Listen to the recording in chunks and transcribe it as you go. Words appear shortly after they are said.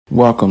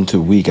Welcome to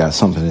We Got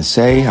Something to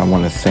Say. I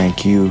want to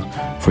thank you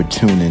for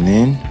tuning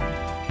in.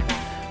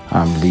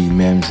 I'm Lee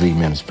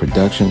Mims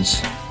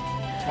Productions.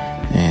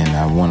 And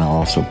I want to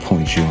also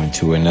point you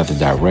into another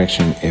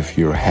direction if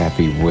you're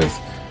happy with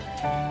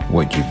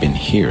what you've been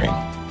hearing.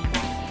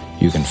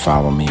 You can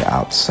follow me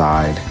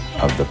outside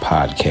of the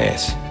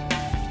podcast.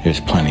 There's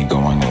plenty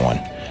going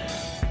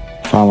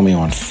on. Follow me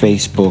on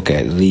Facebook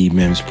at Lee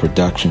Mims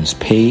Productions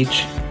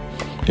page.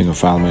 You can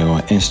follow me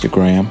on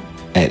Instagram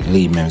at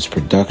Lee Mims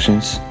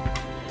Productions.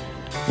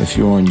 If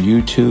you're on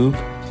YouTube,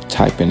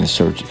 type in the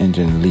search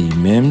engine Lee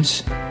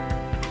Mims.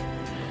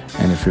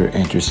 And if you're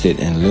interested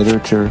in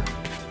literature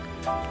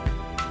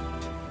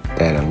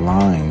that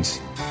aligns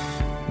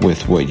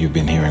with what you've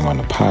been hearing on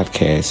the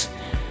podcast,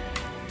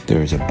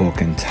 there's a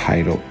book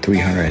entitled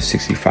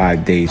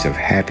 365 Days of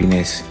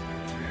Happiness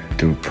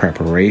Through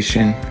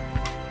Preparation,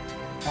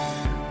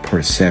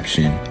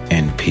 Perception,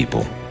 and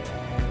People.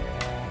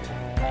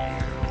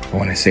 I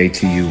want to say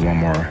to you one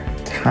more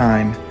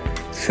time,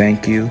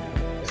 thank you.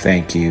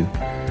 Thank you.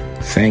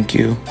 Thank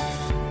you.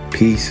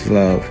 Peace,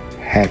 love,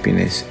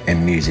 happiness,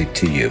 and music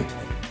to you.